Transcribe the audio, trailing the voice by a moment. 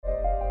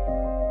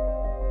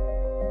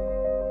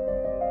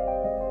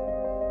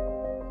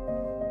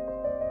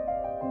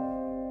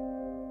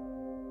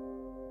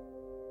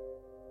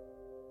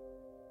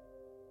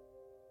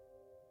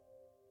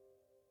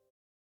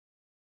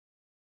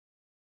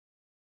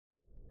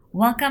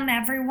Welcome,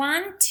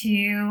 everyone,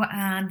 to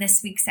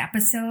this week's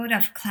episode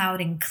of Cloud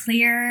and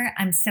Clear.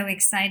 I'm so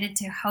excited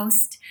to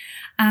host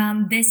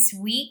this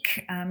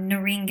week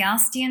Noreen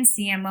Galstian,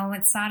 CMO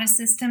at SADA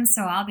Systems.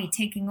 So I'll be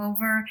taking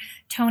over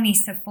Tony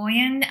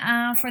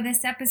Safoyan for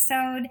this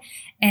episode.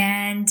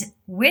 And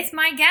with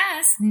my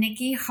guest,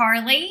 Nikki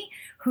Harley,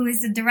 who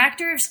is the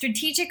Director of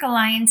Strategic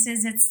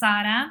Alliances at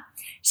SADA.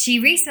 She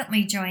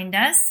recently joined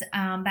us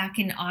back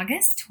in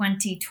August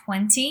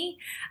 2020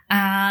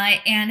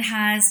 and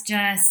has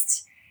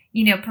just,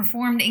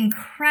 performed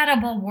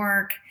incredible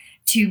work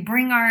to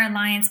bring our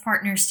alliance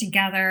partners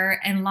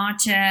together and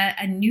launch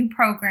a new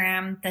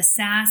program, the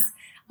SAS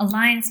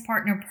Alliance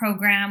Partner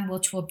Program,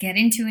 which we'll get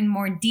into in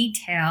more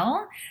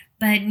detail.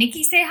 But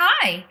Nikki, say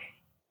hi.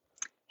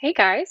 Hey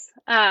guys,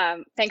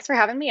 thanks for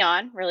having me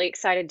on. Really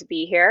excited to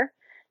be here.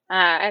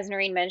 As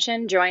Noreen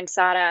mentioned, joined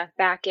SADA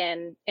back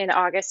in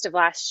August of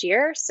last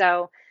year.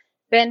 So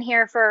been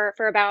here for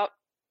about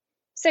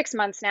 6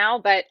 months now,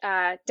 but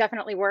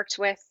definitely worked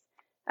with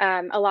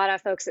a lot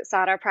of folks at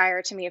SADA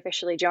prior to me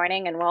officially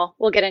joining, and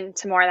we'll get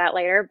into more of that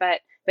later.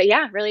 But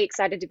yeah, really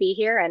excited to be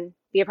here and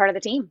be a part of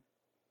the team.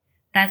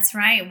 That's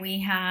right. We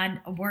had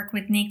work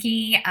with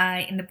Nikki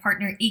in the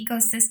partner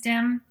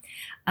ecosystem.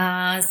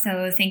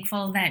 So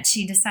thankful that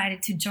she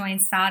decided to join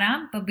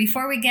SADA. But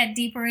before we get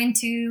deeper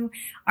into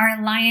our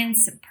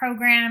alliance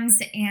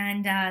programs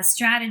and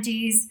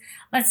strategies,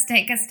 let's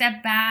take a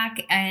step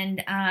back and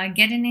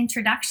get an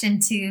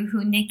introduction to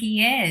who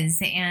Nikki is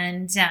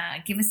and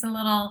give us a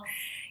little,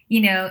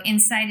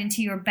 insight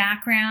into your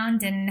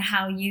background and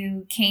how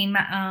you came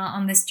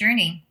on this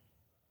journey.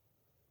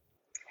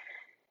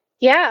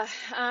 Yeah,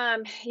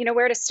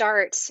 where to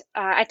start?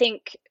 I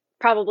think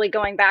probably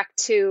going back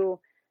to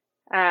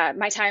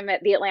my time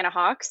at the Atlanta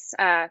Hawks,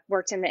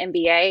 worked in the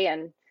NBA,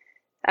 and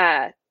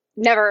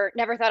never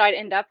thought I'd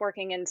end up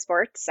working in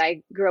sports.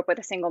 I grew up with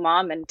a single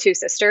mom and two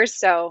sisters,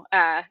 so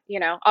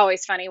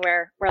always funny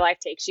where life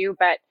takes you.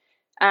 But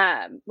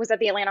was at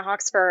the Atlanta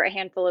Hawks for a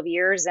handful of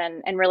years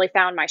and really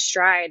found my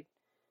stride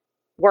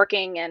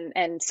working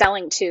and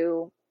selling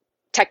to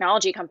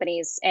technology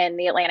companies in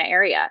the Atlanta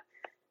area.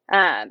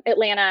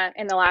 Atlanta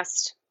in the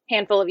last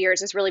handful of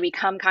years has really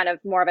become kind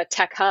of more of a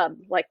tech hub,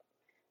 like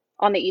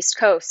on the East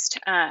Coast.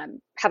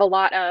 Have a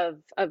lot of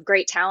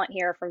great talent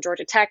here from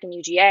Georgia Tech and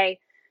UGA.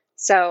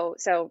 So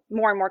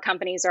more and more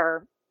companies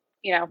are,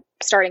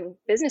 starting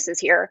businesses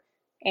here,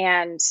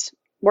 and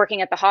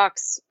working at the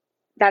Hawks.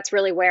 That's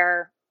really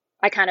where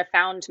I kind of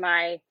found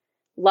my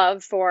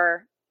love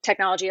for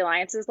technology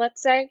alliances,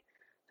 let's say.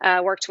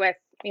 Worked with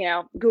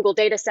Google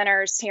data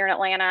centers here in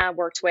Atlanta,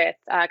 worked with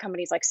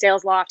companies like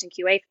SalesLoft and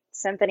QA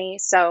Symphony.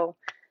 So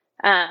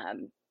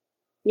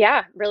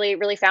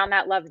really found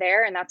that love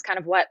there. And that's kind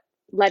of what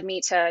led me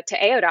to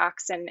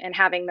AODocs and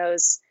having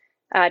those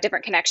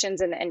different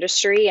connections in the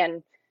industry,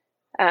 and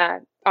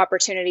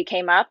opportunity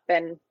came up.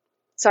 And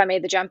so I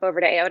made the jump over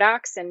to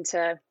AODocs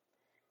into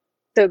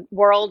the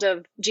world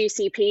of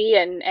GCP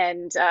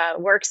and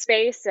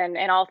workspace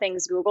and all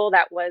things Google.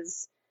 That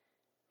was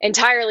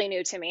entirely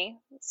new to me.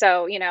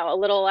 So, a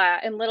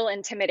little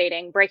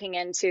intimidating breaking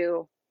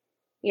into,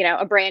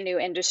 a brand new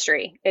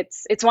industry.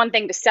 It's one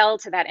thing to sell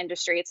to that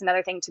industry. It's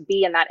another thing to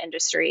be in that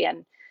industry.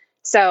 And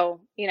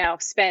so,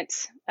 spent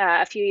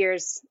a few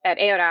years at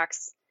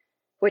AODocs,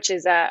 which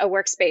is a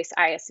workspace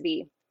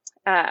ISV,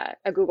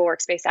 a Google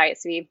Workspace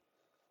ISV,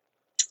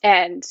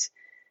 and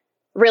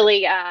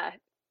really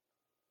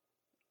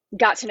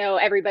got to know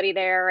everybody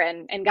there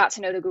and got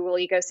to know the Google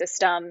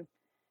ecosystem,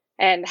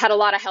 and had a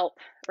lot of help,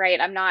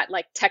 right? I'm not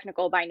like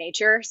technical by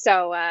nature.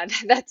 So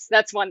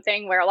that's one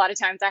thing where a lot of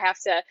times I have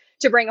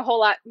to bring a whole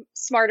lot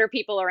smarter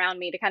people around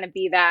me to kind of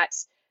be that,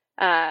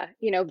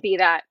 be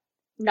that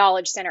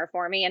knowledge center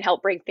for me and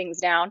help break things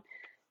down.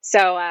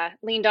 So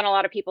leaned on a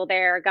lot of people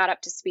there, got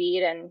up to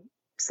speed, and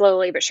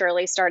slowly but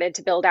surely started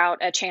to build out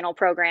a channel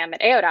program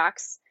at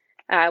AODocs,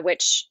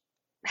 which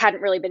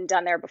hadn't really been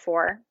done there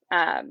before.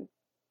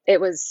 It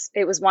was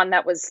one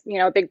that was,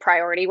 a big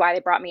priority, why they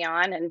brought me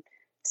on, and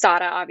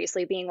SADA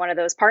obviously being one of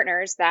those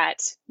partners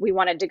that we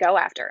wanted to go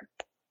after.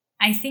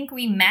 I think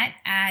we met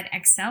at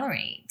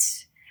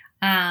Accelerate.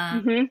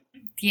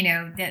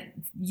 That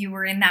you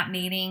were in that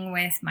meeting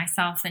with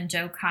myself and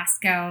Joe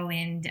Costco,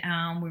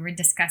 and we were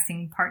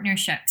discussing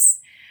partnerships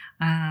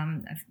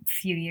a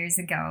few years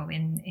ago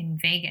in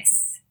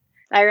Vegas.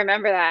 I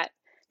remember that.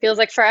 Feels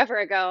like forever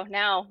ago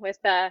now with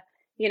the,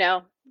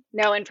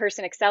 no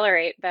in-person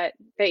Accelerate, but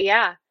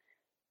yeah.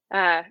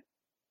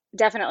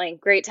 Definitely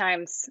great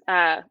times.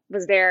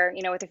 Was there,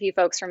 with a few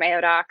folks from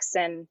AODocs,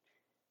 and,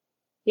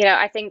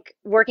 I think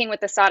working with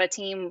the SADA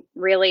team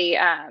really,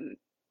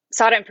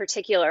 SADA in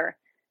particular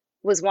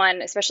was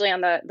one, especially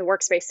on the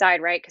workspace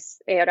side, right?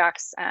 Because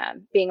AODocs,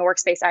 being a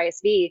workspace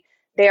ISV,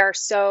 they are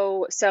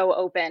so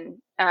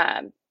open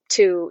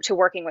to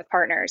working with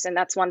partners. And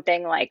that's one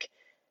thing, like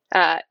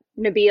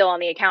Nabil on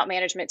the account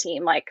management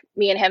team, like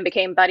me and him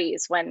became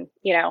buddies when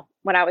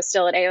I was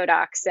still at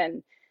AODocs,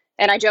 and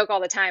I joke all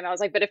the time. I was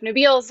like, but if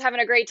Nabil's having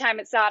a great time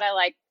at SADA,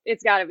 like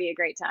it's got to be a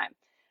great time.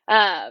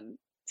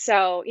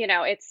 So,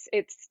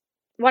 it's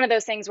one of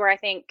those things where I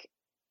think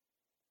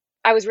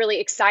I was really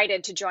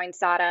excited to join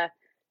SADA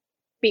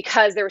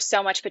because there was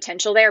so much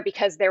potential there,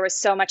 because there was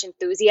so much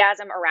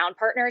enthusiasm around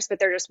partners, but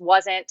there just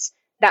wasn't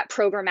that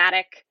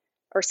programmatic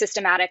or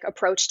systematic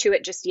approach to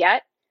it just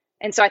yet.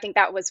 And so I think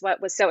that was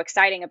what was so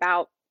exciting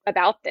about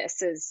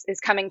this is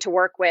coming to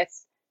work with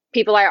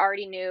people I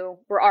already knew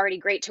were already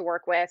great to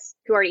work with,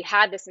 who already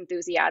had this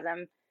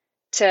enthusiasm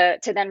to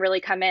then really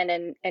come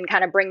in and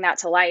kind of bring that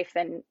to life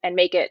and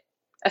make it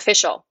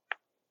official.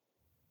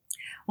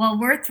 Well,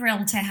 we're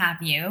thrilled to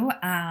have you.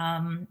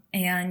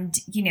 And,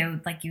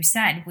 like you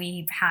said,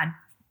 we've had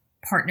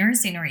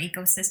partners in our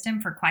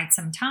ecosystem for quite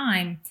some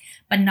time,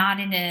 but not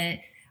in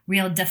a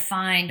real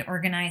defined,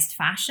 organized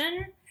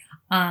fashion.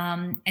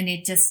 And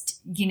it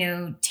just,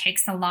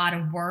 takes a lot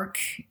of work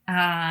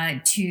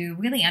to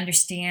really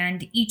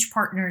understand each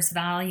partner's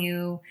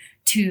value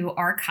to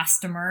our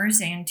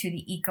customers and to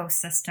the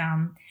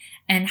ecosystem,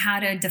 and how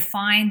to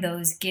define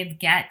those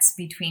give-gets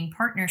between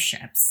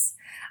partnerships,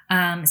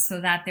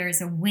 so that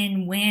there's a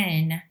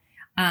win-win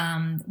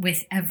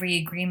with every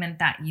agreement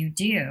that you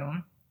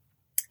do,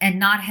 and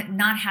not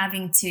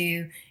having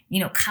to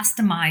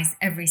customize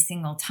every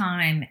single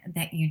time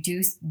that you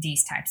do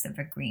these types of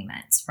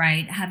agreements,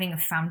 right? Having a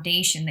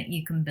foundation that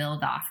you can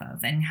build off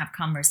of and have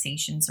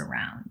conversations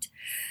around.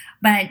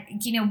 But,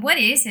 what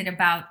is it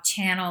about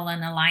channel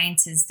and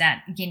alliances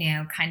that,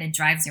 kind of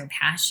drives your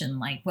passion?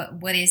 Like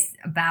what is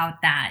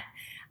about that,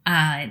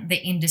 the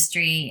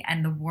industry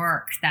and the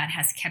work that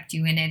has kept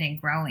you in it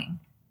and growing?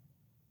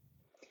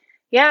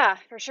 Yeah,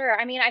 for sure.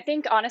 I mean, I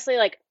think honestly,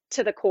 like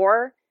to the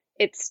core,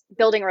 it's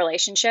building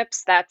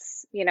relationships.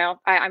 That's,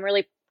 I'm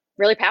really,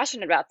 really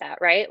passionate about that,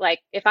 right? Like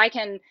if I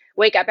can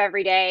wake up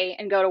every day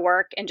and go to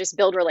work and just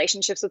build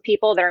relationships with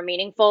people that are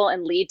meaningful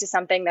and lead to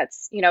something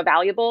that's,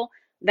 valuable,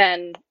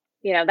 then,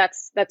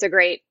 that's a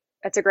great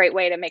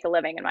way to make a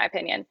living, in my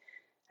opinion.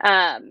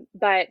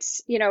 But,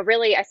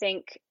 really, I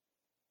think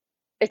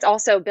it's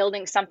also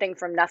building something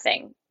from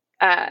nothing.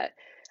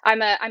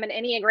 I'm an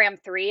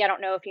Enneagram 3. I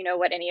don't know if you know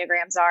what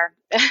Enneagrams are.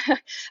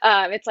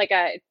 It's like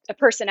a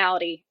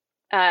personality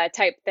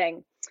type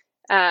thing.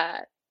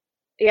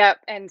 Yep.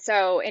 And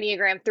so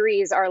Enneagram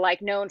 3s are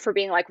like known for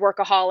being like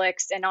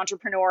workaholics and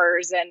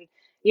entrepreneurs, and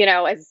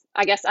as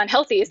I guess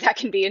unhealthy as that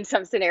can be in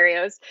some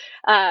scenarios,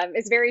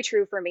 is very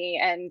true for me.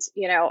 And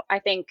I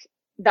think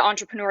the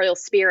entrepreneurial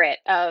spirit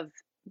of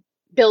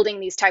building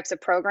these types of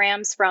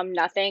programs from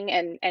nothing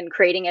and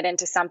creating it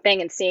into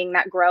something and seeing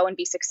that grow and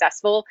be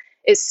successful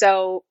is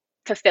so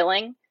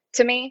fulfilling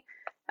to me.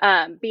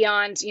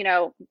 Beyond,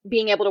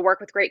 being able to work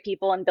with great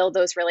people and build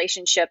those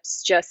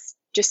relationships, just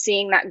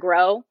seeing that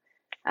grow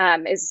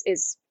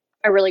is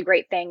a really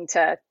great thing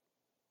to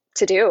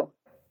do.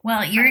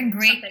 Well, you're in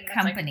great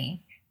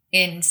company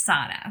in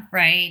SADA,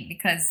 right?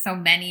 Because so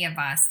many of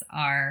us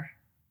are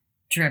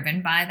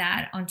driven by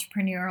that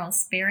entrepreneurial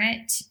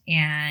spirit,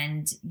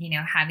 and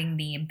having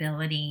the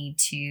ability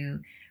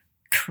to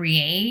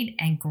create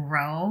and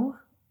grow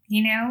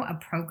a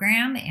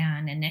program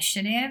and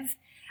initiative.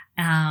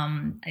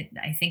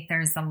 I think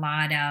there's a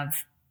lot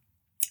of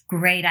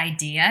great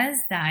ideas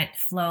that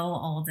flow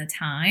all the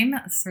time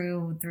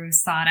through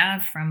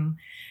SADA, from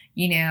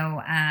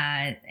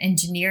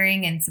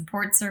engineering and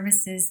support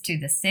services to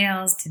the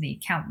sales to the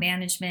account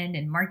management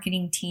and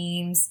marketing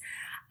teams.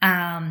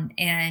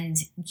 And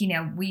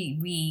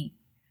we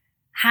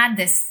had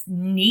this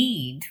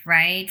need,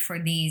 right, for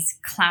these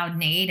cloud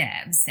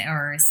natives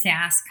or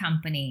SaaS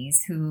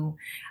companies who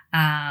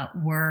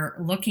were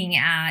looking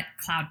at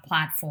cloud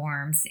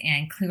platforms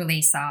and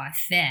clearly saw a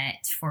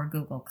fit for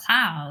Google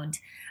Cloud,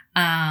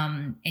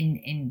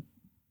 in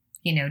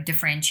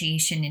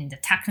differentiation in the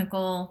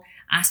technical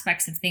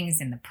aspects of things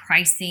and the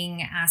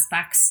pricing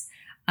aspects,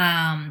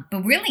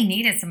 but really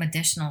needed some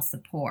additional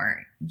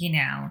support,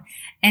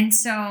 And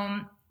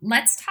so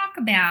let's talk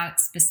about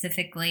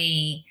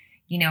specifically,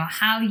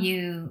 how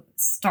you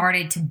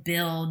started to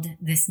build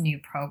this new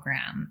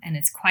program. And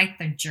it's quite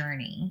the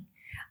journey.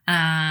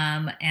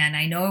 And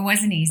I know it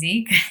wasn't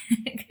easy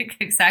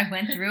because I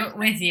went through it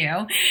with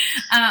you.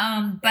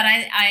 But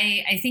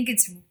I think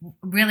it's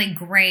really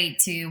great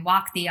to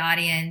walk the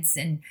audience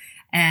and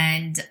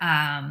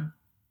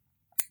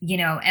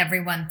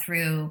everyone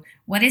through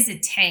what does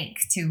it take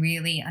to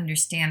really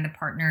understand the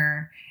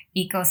partner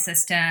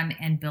ecosystem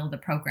and build a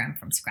program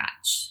from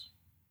scratch.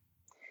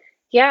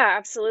 Yeah,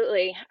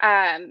 absolutely.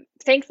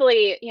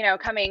 Thankfully,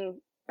 coming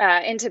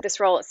into this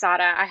role at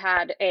SADA, I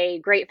had a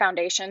great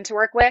foundation to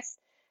work with.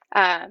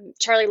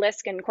 Charlie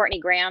Lisk and Courtney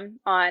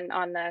Graham on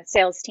the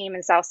sales team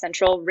in South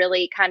Central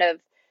really kind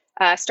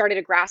of started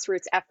a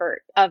grassroots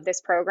effort of this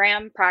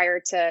program prior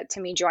to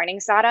me joining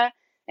SADA.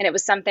 And it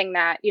was something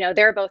that,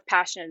 they're both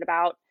passionate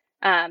about.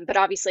 But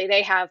obviously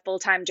they have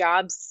full-time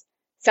jobs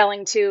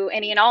selling to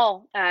any and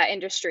all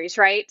industries,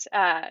 right?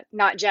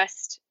 Not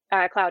just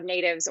cloud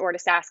natives or to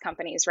SaaS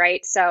companies,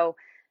 right? So,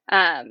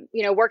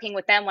 working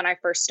with them when I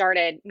first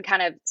started and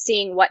kind of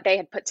seeing what they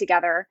had put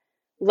together,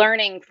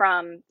 learning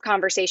from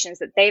conversations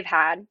that they've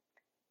had,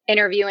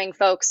 interviewing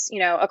folks,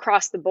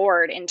 across the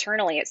board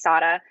internally at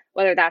SADA,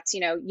 whether that's,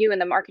 you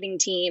and the marketing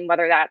team,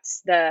 whether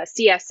that's the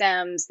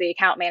CSMs, the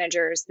account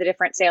managers, the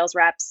different sales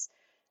reps,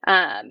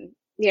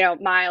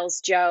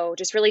 Miles, Joe,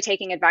 just really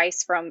taking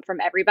advice from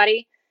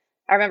everybody.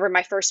 I remember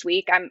my first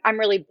week, I'm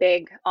really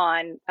big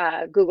on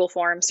Google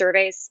Form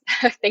surveys.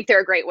 I think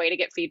they're a great way to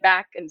get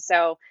feedback. And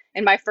so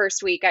in my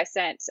first week, I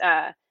sent,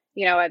 a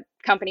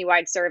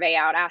company-wide survey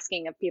out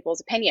asking of people's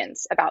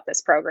opinions about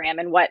this program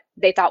and what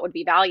they thought would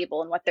be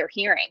valuable and what they're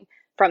hearing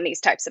from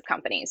these types of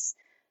companies.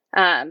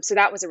 So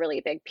that was a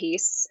really big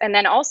piece. And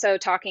then also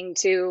talking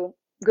to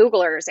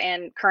Googlers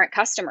and current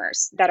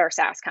customers that are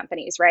SaaS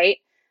companies, right?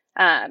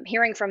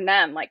 Hearing from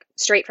them, like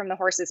straight from the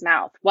horse's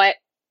mouth, what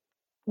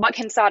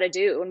can SADA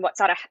do and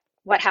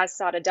what has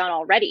SADA done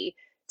already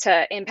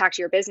to impact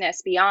your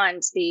business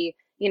beyond the,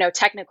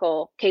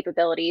 technical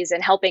capabilities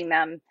and helping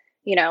them,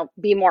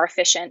 be more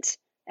efficient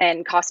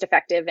and cost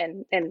effective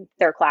in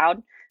their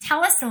cloud.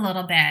 Tell us a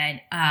little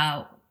bit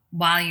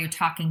while you're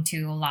talking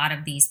to a lot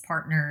of these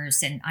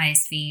partners and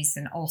ISVs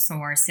and also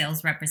our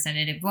sales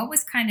representative, what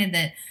was kind of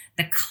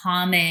the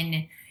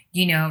common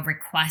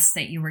requests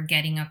that you were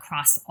getting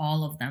across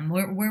all of them?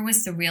 Where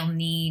was the real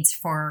needs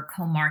for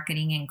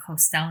co-marketing and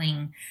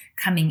co-selling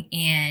coming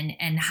in,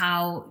 and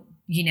how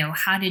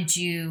did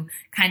you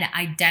kind of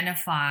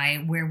identify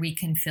where we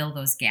can fill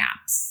those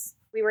gaps?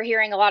 We were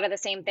hearing a lot of the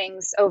same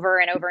things over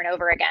and over and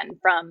over again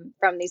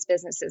from these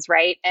businesses,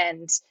 right?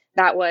 And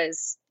that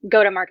was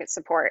go-to-market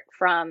support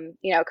from,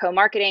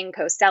 co-marketing,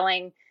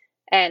 co-selling,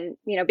 and,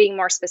 being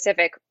more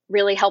specific,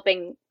 really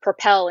helping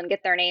propel and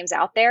get their names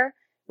out there,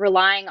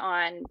 relying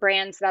on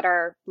brands that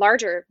are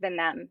larger than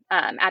them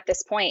at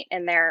this point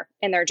in their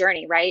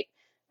journey, right?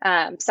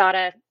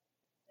 SADA,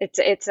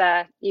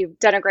 you've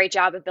done a great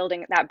job of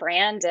building that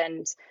brand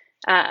and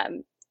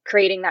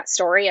creating that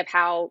story of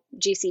how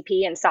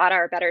GCP and SADA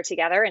are better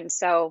together. And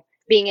so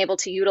being able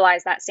to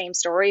utilize that same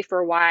story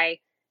for why,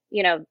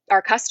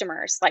 our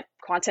customers like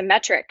Quantum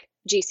Metric,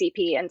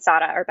 GCP and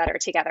SADA are better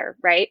together,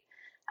 right?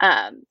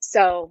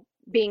 So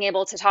being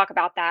able to talk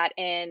about that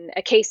in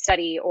a case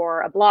study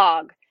or a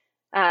blog,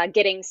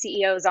 getting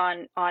CEOs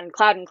on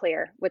Cloud and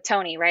Clear with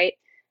Tony, right?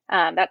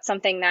 That's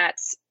something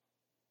that's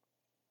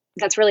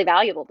really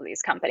valuable to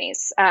these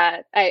companies.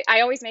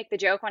 I always make the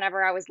joke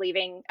whenever I was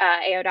leaving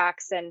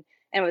AODocs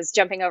and was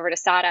jumping over to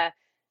SADA.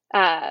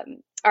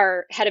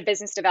 Our head of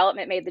business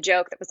development made the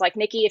joke that was like,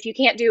 Nikki, if you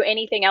can't do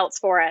anything else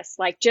for us,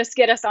 like just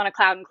get us on a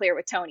Cloud and Clear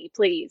with Tony,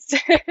 please.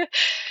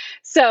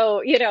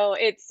 So,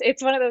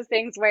 it's one of those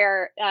things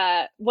where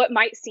what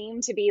might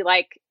seem to be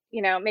like,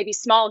 maybe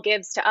small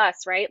gives to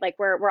us, right? Like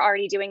we're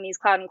already doing these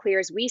Cloud and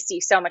Clears. We see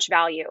so much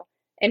value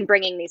in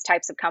bringing these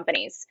types of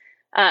companies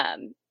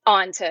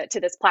onto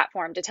this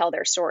platform to tell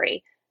their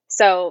story.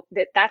 So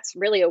that's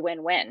really a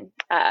win-win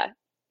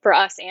for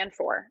us and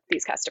for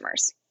these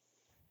customers.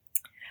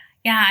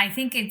 Yeah, I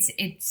think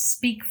it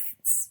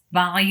speaks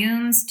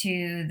volumes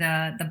to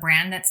the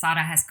brand that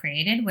SADA has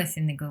created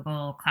within the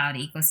Google Cloud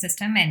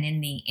ecosystem and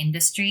in the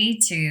industry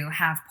to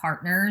have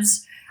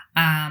partners,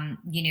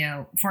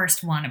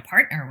 first want to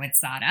partner with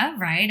SADA,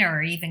 right?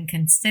 Or even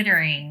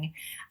considering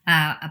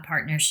a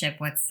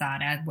partnership with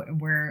SADA.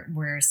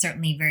 We're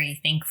certainly very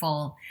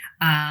thankful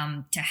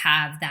to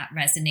have that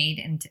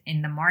resonate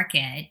in the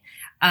market,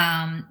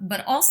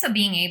 but also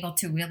being able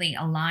to really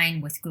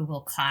align with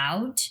Google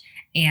Cloud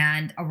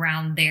and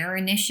around their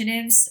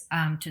initiatives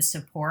to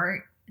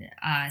support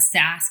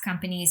SaaS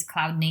companies,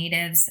 cloud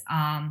natives,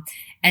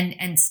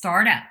 and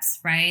startups,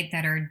 right,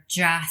 that are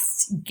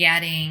just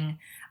getting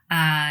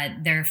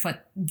their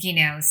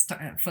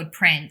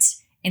footprint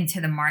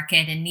into the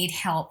market and need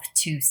help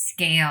to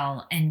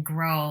scale and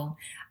grow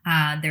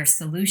their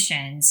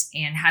solutions,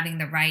 and having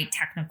the right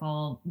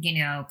technical,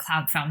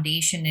 cloud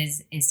foundation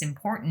is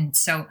important.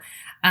 So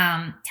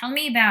tell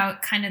me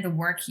about kind of the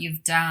work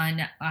you've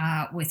done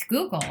with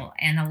Google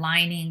and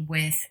aligning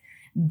with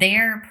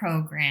their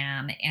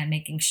program and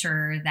making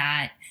sure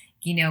that,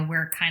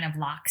 we're kind of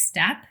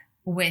lockstep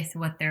with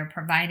what they're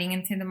providing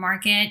into the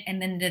market,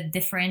 and then the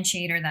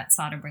differentiator that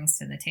SADA brings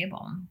to the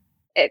table.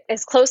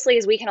 As closely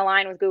as we can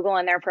align with Google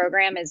and their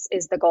program is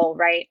the goal,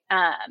 right?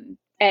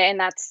 And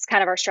that's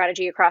kind of our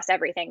strategy across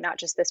everything, not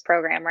just this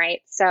program,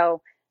 right?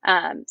 So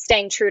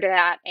staying true to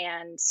that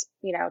and,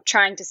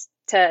 trying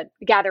to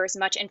gather as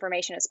much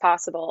information as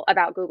possible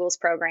about Google's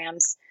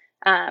programs,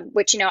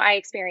 which, I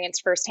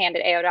experienced firsthand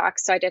at AODocs,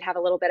 so I did have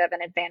a little bit of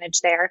an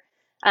advantage there.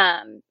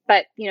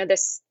 But,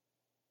 this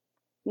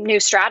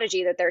new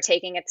strategy that they're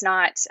taking, it's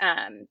not,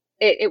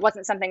 it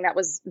wasn't something that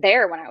was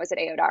there when I was at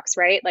AODocs,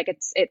 right? Like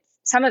it's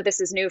some of this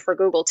is new for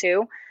Google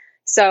too.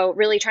 So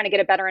really trying to get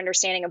a better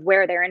understanding of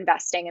where they're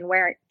investing and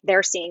where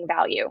they're seeing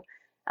value.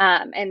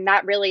 And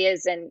that really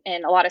is in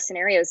a lot of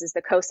scenarios is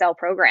the co-sell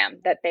program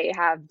that they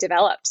have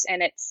developed.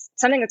 And it's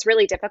something that's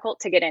really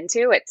difficult to get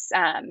into.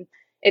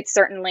 It's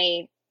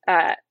certainly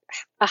a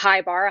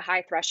high bar, a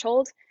high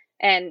threshold,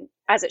 and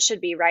as it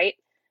should be, right?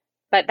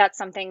 But that's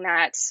something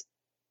that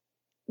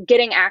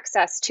getting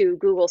access to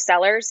Google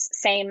sellers,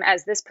 same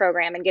as this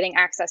program, and getting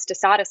access to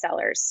SADA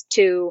sellers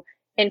to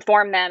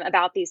inform them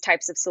about these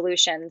types of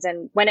solutions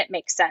and when it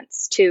makes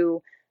sense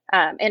to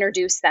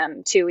introduce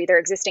them to either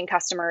existing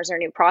customers or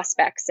new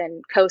prospects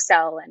and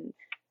co-sell and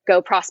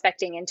go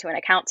prospecting into an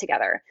account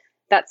together.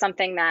 That's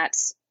something that,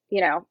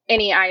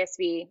 any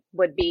ISV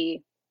would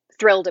be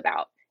thrilled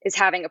about, is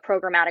having a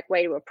programmatic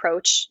way to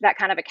approach that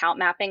kind of account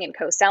mapping and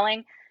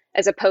co-selling,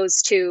 as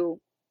opposed to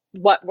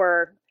what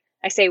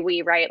I say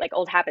we, right? Like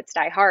old habits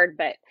die hard,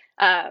 but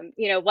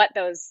what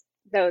those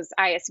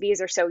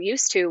ISVs are so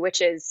used to,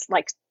 which is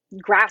like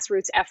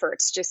grassroots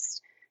efforts,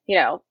 just,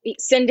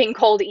 sending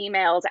cold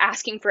emails,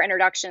 asking for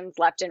introductions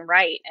left and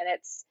right. And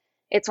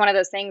it's one of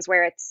those things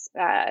where it's,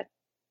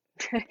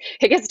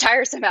 it gets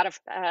tiresome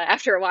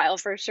after a while,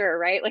 for sure,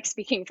 right? Like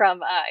speaking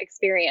from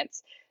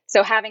experience.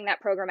 So having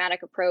that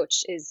programmatic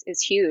approach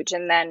is huge.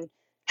 And then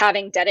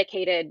having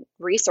dedicated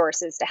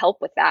resources to help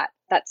with that.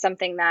 That's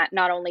something that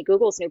not only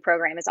Google's new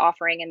program is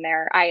offering in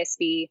their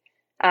ISV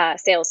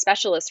sales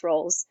specialist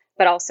roles,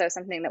 but also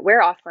something that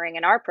we're offering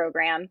in our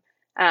program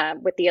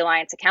with the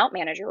Alliance Account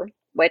Manager,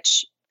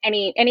 which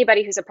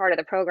anybody who's a part of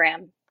the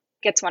program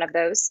gets one of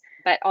those,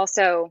 but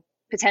also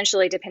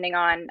potentially, depending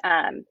on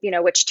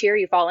which tier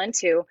you fall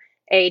into,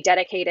 a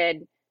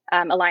dedicated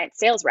Alliance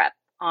sales rep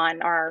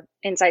on our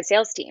inside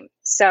sales team.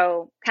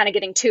 So kind of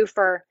getting two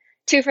for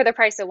the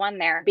price of one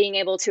there, being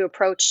able to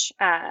approach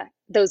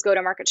those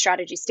go-to-market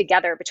strategies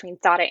together between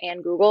SADA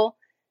and Google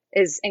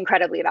is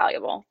incredibly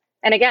valuable.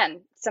 And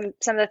again, some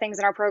of the things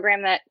in our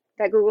program that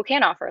Google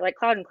can offer, like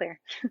Cloud and Clear.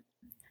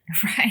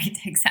 Right,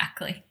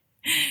 exactly.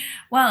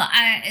 Well,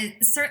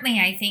 certainly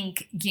I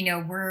think,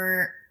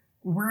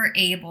 we're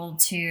able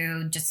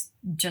to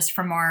just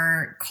from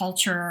our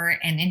culture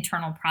and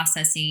internal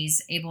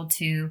processes, able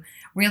to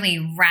really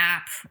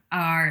wrap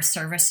our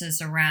services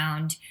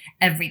around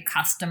every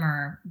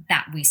customer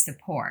that we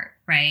support,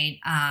 right?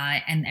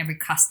 And every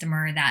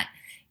customer that,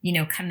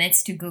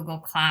 commits to Google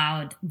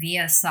Cloud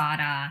via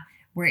SADA,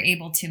 we're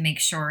able to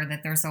make sure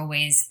that there's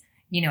always,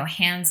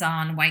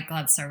 hands-on white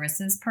glove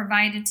services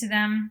provided to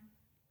them.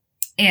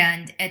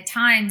 And at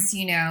times,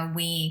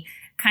 we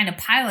kind of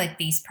pilot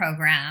these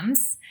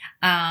programs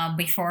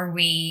before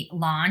we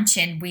launch.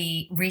 And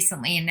we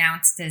recently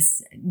announced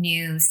this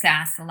new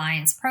SaaS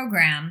Alliance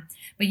program.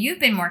 But you've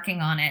been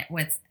working on it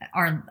with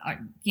our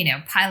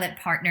pilot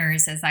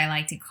partners, as I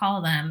like to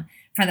call them,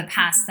 for the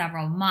past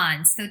several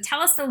months. So tell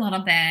us a little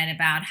bit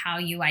about how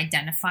you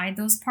identified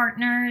those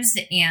partners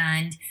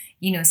and,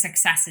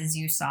 successes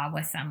you saw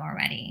with them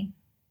already.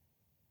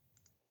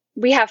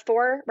 We have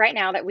 4 right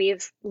now that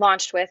we've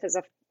launched with as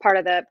a part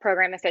of the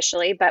program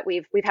officially, but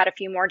we've had a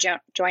few more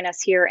join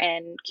us here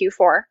in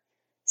Q4.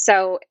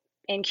 So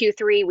in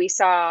Q3, we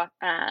saw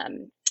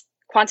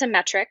Quantum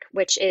Metric,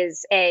 which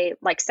is a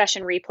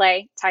session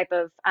replay type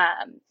of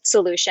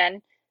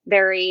solution,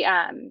 very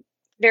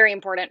very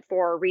important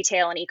for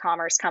retail and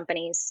e-commerce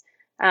companies,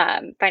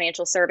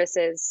 financial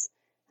services,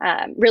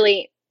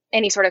 really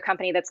any sort of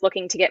company that's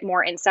looking to get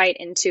more insight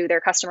into their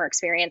customer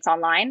experience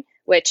online,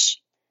 which,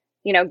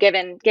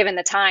 given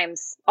the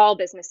times, all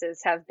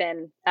businesses have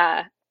been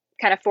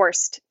kind of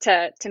forced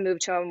to move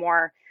to a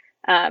more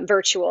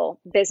virtual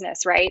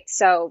business, right?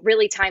 So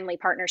really timely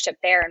partnership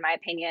there, in my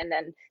opinion.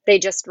 And they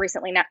just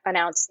recently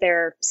announced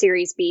their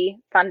Series B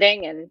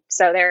funding, and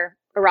so they're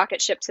a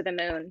rocket ship to the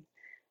moon.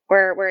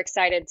 We're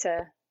excited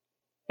to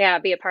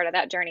be a part of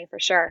that journey for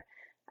sure.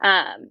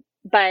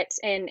 But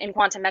in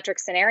Quantum Metric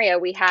scenario,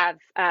 we have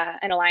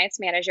an alliance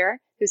manager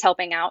who's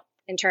helping out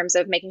in terms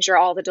of making sure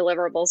all the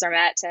deliverables are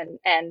met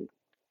and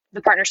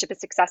the partnership is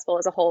successful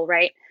as a whole,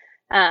 right?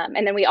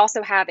 And then we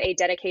also have a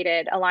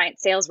dedicated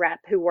alliance sales rep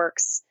who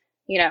works,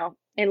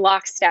 in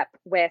lockstep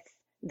with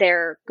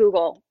their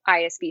Google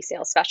ISV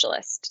sales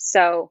specialist.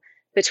 So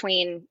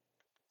between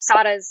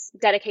SADA's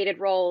dedicated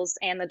roles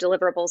and the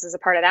deliverables as a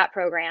part of that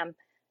program,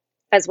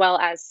 as well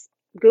as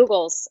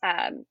Google's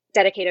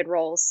dedicated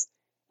roles,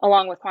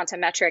 along with Quantum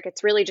Metric,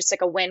 it's really just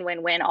like a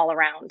win-win-win all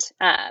around.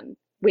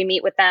 We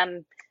meet with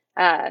them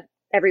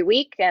every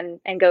week and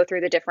go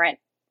through the different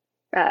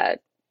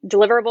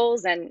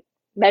deliverables and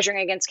measuring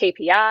against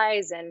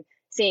KPIs and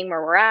seeing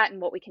where we're at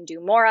and what we can do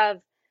more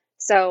of.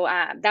 So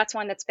that's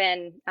one that's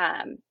been,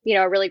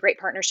 a really great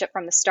partnership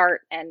from the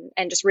start and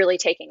just really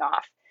taking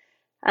off.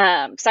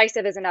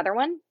 Sisiv is another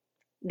one.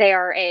 They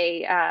are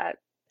a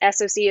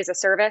SOC as a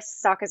service,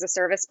 SOC as a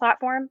service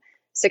platform,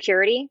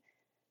 security.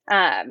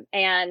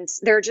 And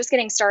they're just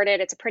getting started.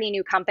 It's a pretty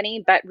new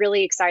company, but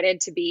really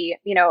excited to be,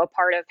 a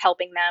part of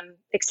helping them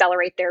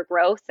accelerate their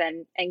growth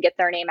and get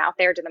their name out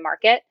there to the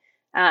market.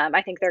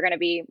 I think they're going to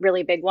be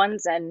really big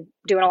ones and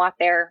doing a lot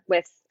there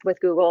with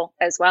Google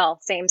as well.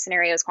 Same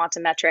scenario as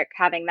Quantum Metric,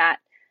 having that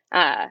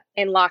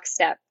in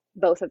lockstep,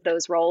 both of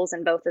those roles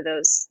and both of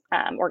those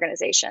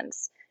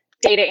organizations.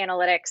 Data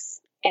analytics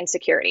and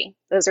security.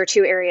 Those are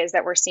 2 areas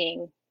that we're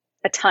seeing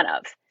a ton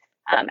of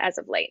as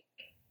of late.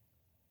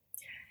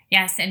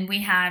 Yes, and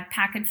we have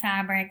Packet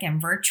Fabric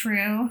and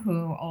Virtru,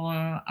 who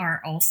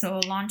are also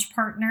launch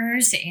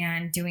partners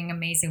and doing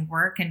amazing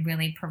work and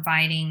really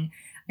providing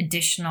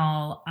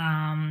additional,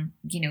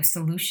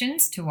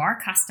 solutions to our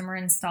customer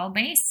install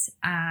base.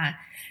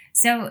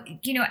 So,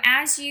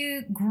 as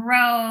you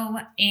grow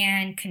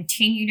and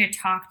continue to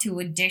talk to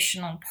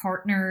additional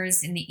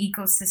partners in the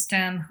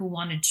ecosystem who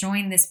want to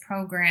join this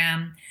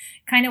program,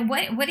 kind of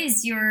what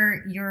is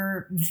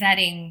your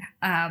vetting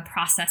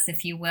process,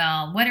 if you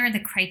will? What are the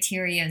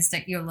criterias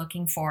that you're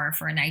looking for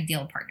an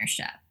ideal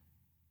partnership?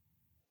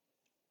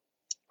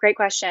 Great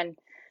question.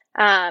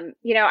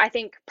 I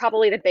think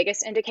probably the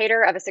biggest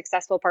indicator of a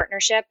successful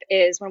partnership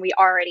is when we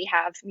already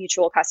have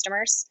mutual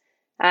customers.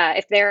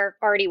 If they're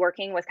already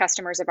working with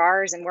customers of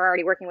ours and we're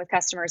already working with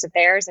customers of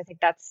theirs, I think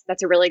that's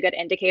a really good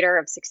indicator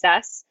of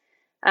success.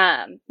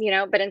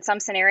 But in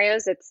some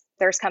scenarios,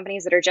 there's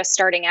companies that are just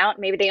starting out.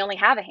 Maybe they only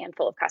have a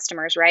handful of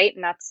customers, right?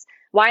 And that's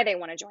why they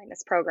want to join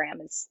this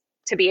program, is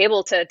to be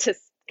able to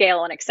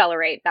scale and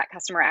accelerate that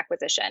customer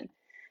acquisition.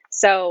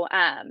 So,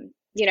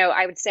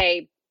 I would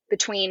say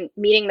between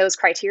meeting those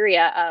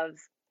criteria of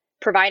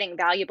providing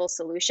valuable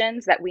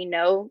solutions that we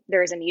know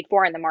there is a need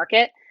for in the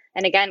market,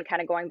 and again,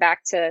 kind of going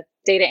back to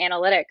data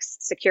analytics,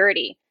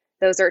 security,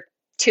 those are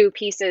two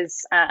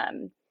pieces,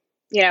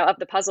 of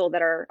the puzzle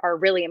that are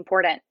really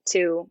important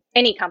to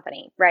any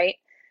company, right?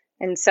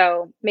 And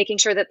so making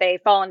sure that they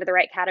fall into the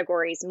right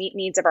categories, meet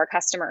needs of our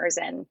customers.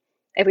 And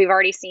if we've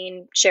already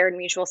seen shared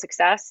mutual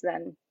success,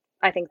 then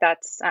I think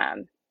that's,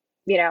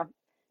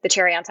 the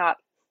cherry on top.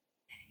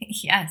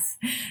 Yes,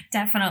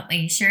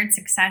 definitely. Shared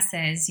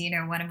successes,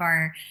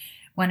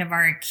 one of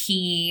our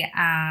key,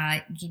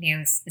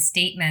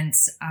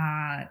 statements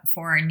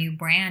for our new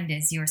brand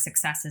is your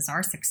success is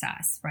our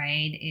success,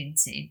 right?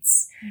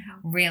 It's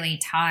really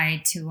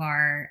tied to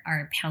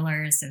our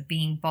pillars of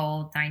being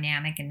bold,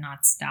 dynamic, and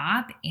not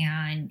stop,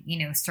 and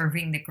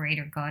serving the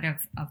greater good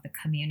of the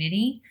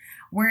community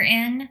we're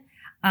in,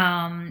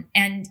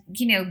 and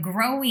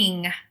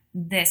growing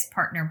this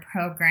partner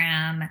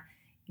program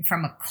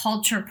from a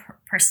culture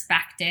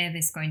perspective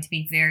is going to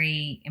be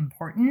very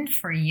important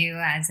for you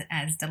as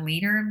the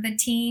leader of the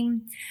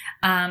team.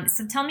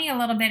 So tell me a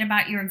little bit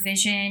about your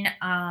vision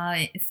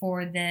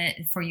for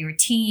your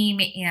team,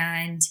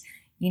 and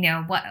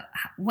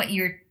what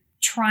you're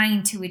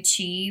trying to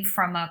achieve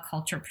from a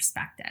culture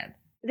perspective.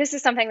 This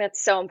is something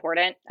that's so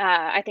important.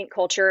 I think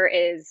culture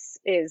is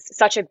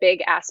such a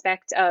big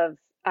aspect of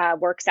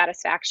work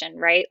satisfaction,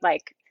 right?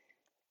 Like,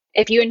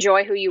 if you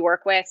enjoy who you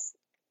work with,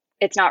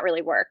 it's not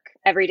really work.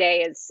 Every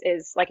day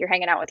is like you're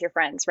hanging out with your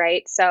friends,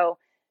 right? So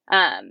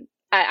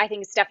I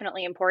think it's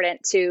definitely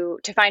important to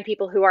find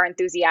people who are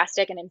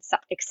enthusiastic and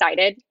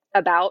excited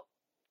about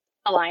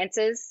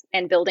alliances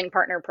and building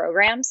partner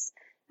programs.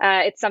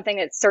 It's something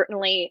that's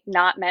certainly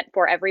not meant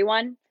for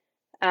everyone.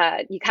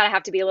 You kind of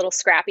have to be a little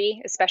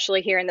scrappy,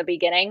 especially here in the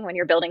beginning when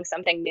you're building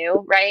something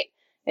new, right?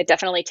 It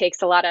definitely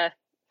takes a lot of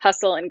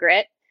hustle and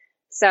grit.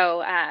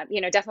 So,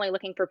 definitely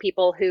looking for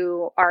people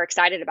who are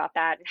excited about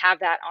that and have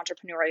that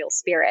entrepreneurial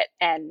spirit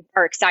and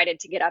are excited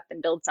to get up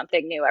and build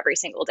something new every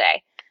single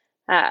day.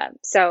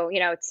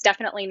 It's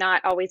definitely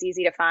not always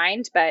easy to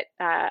find, but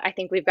I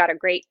think we've got a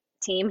great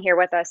team here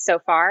with us so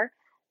far.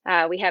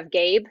 We have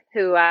Gabe,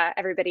 who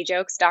everybody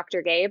jokes,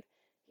 Dr. Gabe.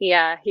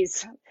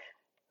 He's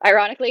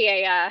ironically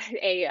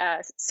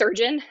a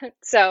surgeon.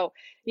 So,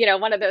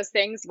 one of those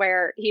things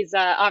where he's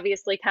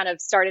obviously kind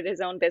of started his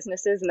own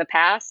businesses in the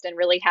past and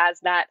really has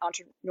that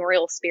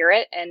entrepreneurial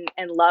spirit and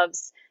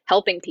loves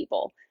helping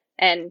people.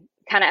 And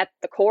kind of at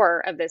the core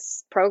of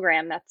this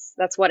program,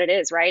 that's what it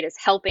is, right? Is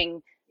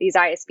helping these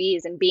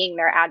ISVs and being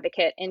their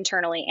advocate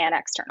internally and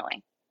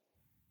externally.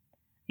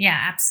 Yeah,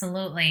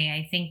 absolutely.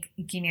 I think,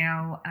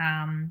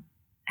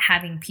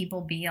 having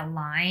people be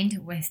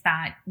aligned with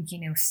that,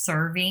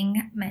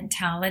 serving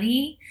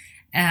mentality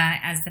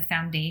as the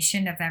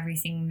foundation of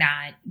everything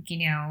that,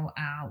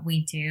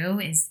 we do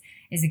is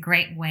a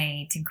great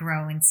way to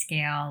grow and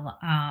scale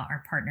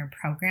our partner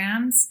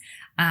programs.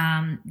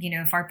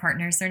 If our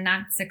partners are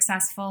not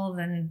successful,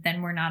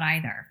 then we're not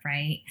either,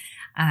 right?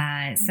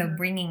 So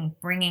bringing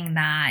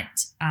that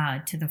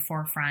to the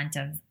forefront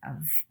of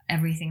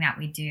everything that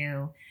we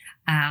do,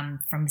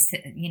 from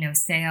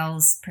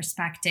sales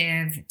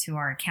perspective to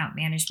our account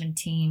management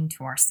team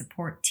to our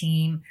support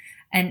team,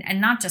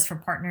 and not just for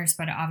partners,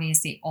 but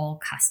obviously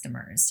all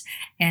customers.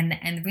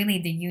 And really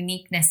the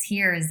uniqueness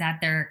here is that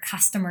they're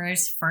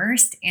customers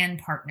first and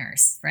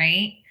partners,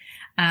 right?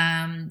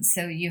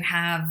 So you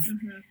have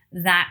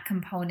that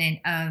component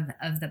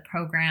of the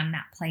program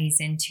that plays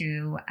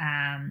into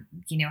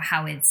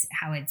how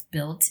it's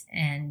built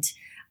and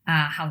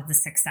how the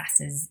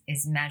success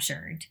is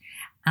measured.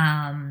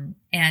 And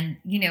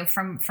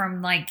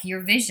from like your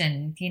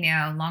vision,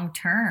 long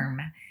term,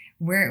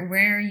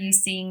 where are you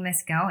seeing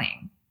this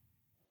going?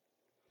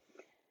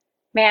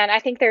 Man, I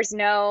think there's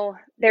no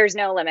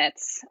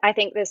limits. I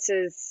think this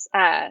is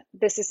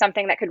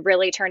something that could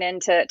really turn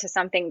into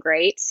something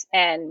great,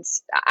 and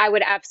I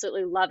would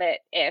absolutely love it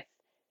if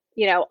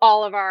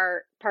all of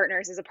our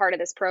partners as a part of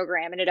this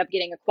program ended up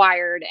getting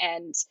acquired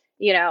and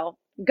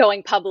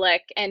going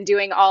public and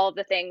doing all of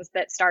the things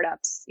that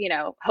startups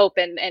hope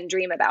and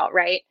dream about,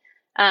 right?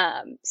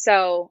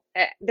 So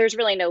there's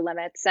really no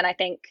limits, and I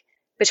think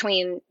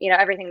between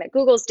everything that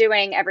Google's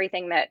doing,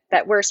 everything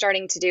that we're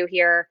starting to do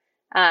here.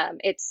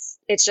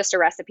 It's just a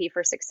recipe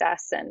for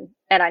success. And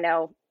I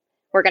know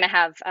we're going to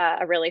have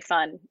a really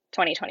fun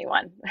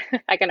 2021.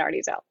 I can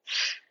already tell.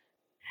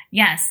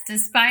 Yes,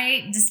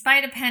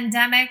 despite a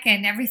pandemic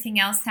and everything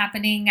else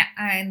happening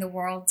in the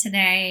world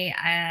today,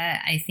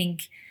 I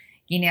think,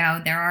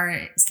 there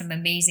are some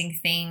amazing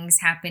things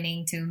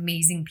happening to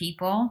amazing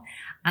people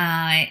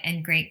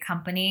and great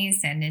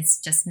companies. And it's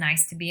just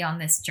nice to be on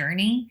this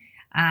journey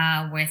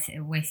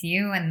with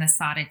you and the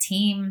SADA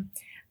team.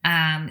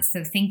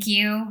 So thank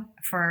you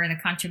for the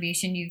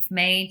contribution you've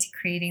made to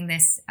creating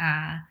this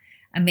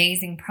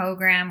amazing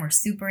program. We're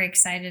super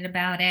excited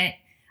about it.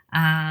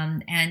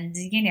 And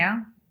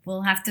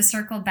we'll have to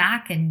circle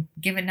back and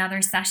give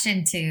another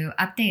session to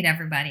update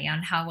everybody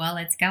on how well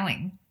it's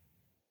going.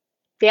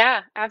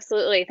 Yeah,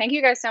 absolutely. Thank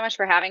you guys so much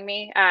for having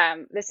me.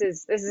 This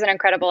is an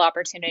incredible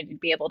opportunity to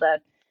be able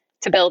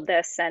to build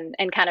this and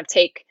kind of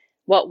take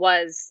what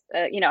was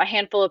a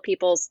handful of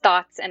people's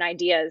thoughts and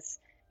ideas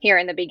here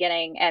in the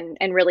beginning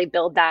and really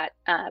build that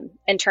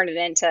and turn it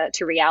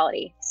into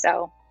reality.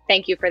 So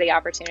thank you for the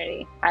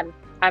opportunity.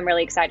 I'm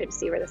really excited to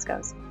see where this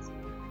goes.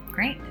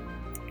 Great.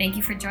 Thank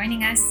you for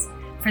joining us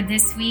for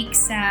this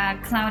week's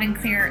Cloud and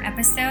Clear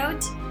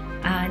episode.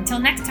 Until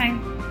next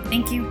time,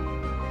 thank you.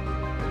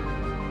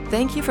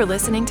 Thank you for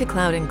listening to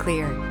Cloud and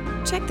Clear.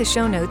 Check the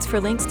show notes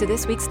for links to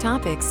this week's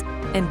topics.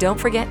 And don't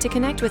forget to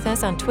connect with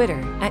us on Twitter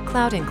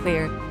 @Cloud and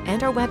Clear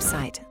and our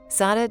website,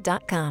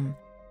 sada.com.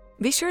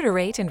 Be sure to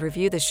rate and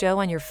review the show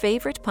on your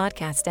favorite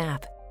podcast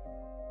app.